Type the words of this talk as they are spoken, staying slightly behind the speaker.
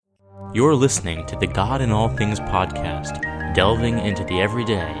You're listening to the God in All Things podcast, delving into the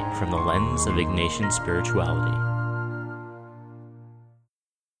everyday from the lens of Ignatian spirituality.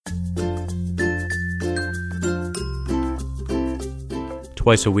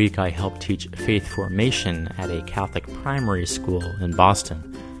 Twice a week, I help teach faith formation at a Catholic primary school in Boston.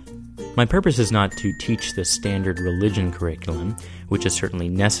 My purpose is not to teach the standard religion curriculum, which is certainly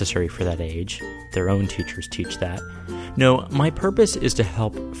necessary for that age. Their own teachers teach that. No, my purpose is to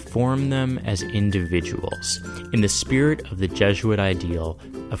help form them as individuals in the spirit of the Jesuit ideal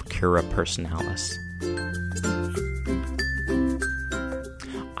of cura personalis.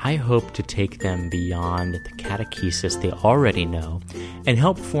 I hope to take them beyond the catechesis they already know and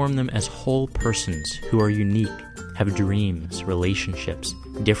help form them as whole persons who are unique, have dreams, relationships,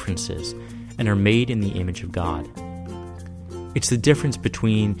 differences, and are made in the image of God. It's the difference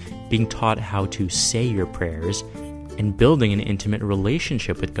between being taught how to say your prayers and building an intimate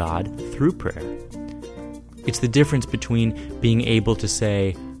relationship with God through prayer. It's the difference between being able to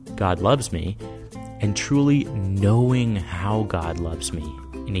say, God loves me, and truly knowing how God loves me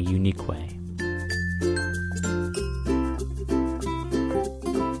in a unique way.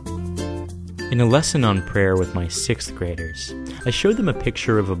 In a lesson on prayer with my 6th graders, I showed them a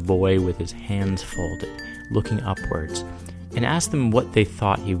picture of a boy with his hands folded, looking upwards, and asked them what they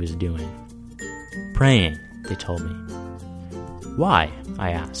thought he was doing. Praying, they told me. Why?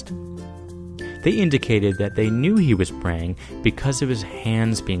 I asked. They indicated that they knew he was praying because of his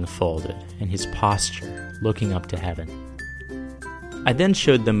hands being folded and his posture, looking up to heaven. I then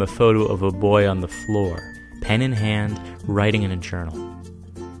showed them a photo of a boy on the floor, pen in hand, writing in a journal.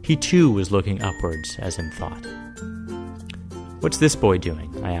 He too was looking upwards, as in thought. What's this boy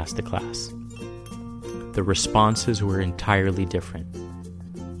doing? I asked the class. The responses were entirely different.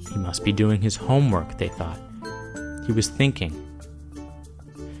 He must be doing his homework, they thought. He was thinking.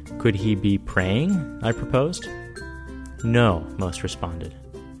 Could he be praying? I proposed. No, most responded.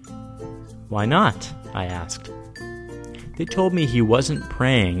 Why not? I asked. They told me he wasn't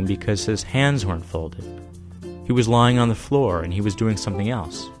praying because his hands weren't folded. He was lying on the floor and he was doing something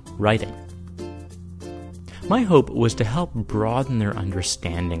else, writing. My hope was to help broaden their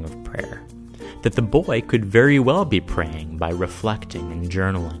understanding of prayer, that the boy could very well be praying by reflecting and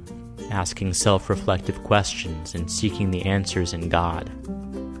journaling, asking self-reflective questions and seeking the answers in God.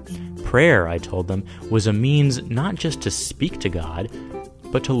 Prayer, I told them, was a means not just to speak to God,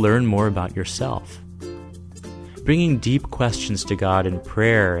 but to learn more about yourself. Bringing deep questions to God in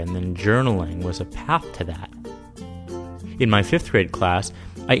prayer and then journaling was a path to that. In my 5th grade class,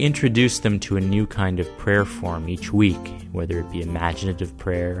 I introduced them to a new kind of prayer form each week, whether it be imaginative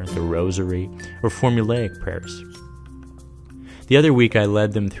prayer, the rosary, or formulaic prayers. The other week, I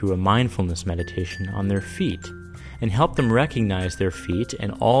led them through a mindfulness meditation on their feet and helped them recognize their feet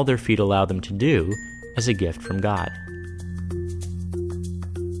and all their feet allow them to do as a gift from God.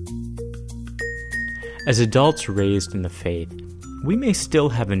 As adults raised in the faith, we may still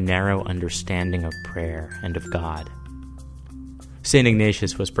have a narrow understanding of prayer and of God. St.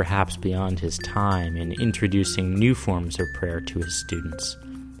 Ignatius was perhaps beyond his time in introducing new forms of prayer to his students.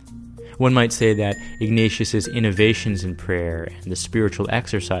 One might say that Ignatius's innovations in prayer and the spiritual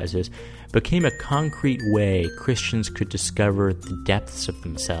exercises became a concrete way Christians could discover the depths of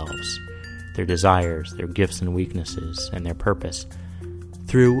themselves, their desires, their gifts and weaknesses, and their purpose,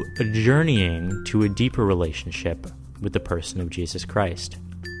 through a journeying to a deeper relationship with the person of Jesus Christ.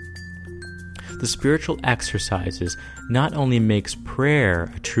 The spiritual exercises not only makes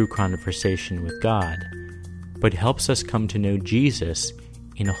prayer a true conversation with God, but helps us come to know Jesus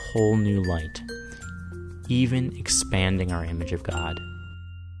in a whole new light, even expanding our image of God.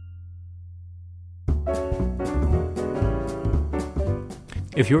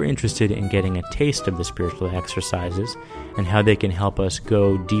 If you're interested in getting a taste of the spiritual exercises and how they can help us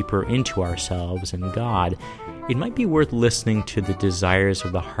go deeper into ourselves and God, it might be worth listening to the Desires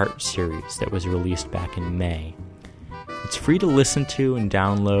of the Heart series that was released back in May. It's free to listen to and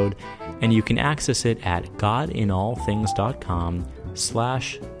download, and you can access it at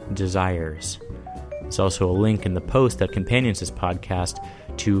godinallthings.com/desires. There's also a link in the post that companions this podcast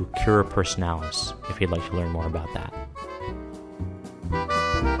to Cura Personalis, if you'd like to learn more about that.